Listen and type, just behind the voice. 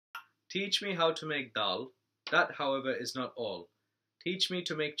Teach me how to make dal. That, however, is not all. Teach me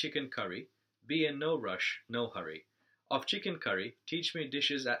to make chicken curry. Be in no rush, no hurry. Of chicken curry, teach me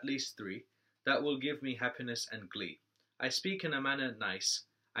dishes at least 3 that will give me happiness and glee. I speak in a manner nice.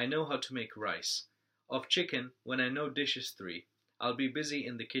 I know how to make rice. Of chicken, when I know dishes 3, I'll be busy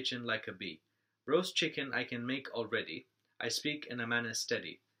in the kitchen like a bee. Roast chicken I can make already. I speak in a manner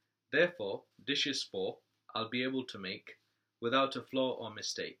steady. Therefore, dishes 4 I'll be able to make without a flaw or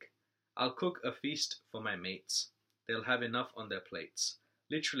mistake. I'll cook a feast for my mates. They'll have enough on their plates.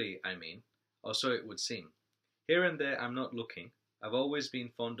 Literally, I mean, or so it would seem. Here and there I'm not looking. I've always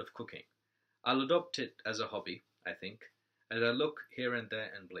been fond of cooking. I'll adopt it as a hobby, I think, as I look here and there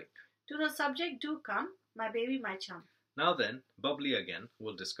and blink. To the subject do come, my baby, my chum. Now then, Bubbly again,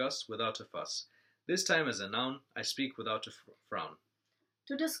 we'll discuss without a fuss. This time as a noun, I speak without a frown.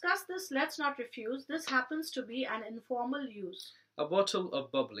 To discuss this, let's not refuse. This happens to be an informal use. A bottle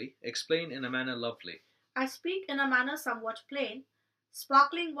of bubbly, explain in a manner lovely. I speak in a manner somewhat plain.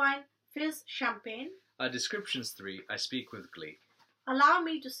 Sparkling wine, fizz, champagne. Our descriptions 3, I speak with glee. Allow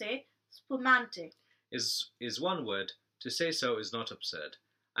me to say spumante. Is one word, to say so is not absurd.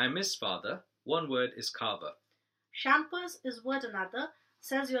 I miss father, one word is carver. Champers is word another,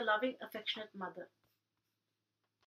 says your loving, affectionate mother.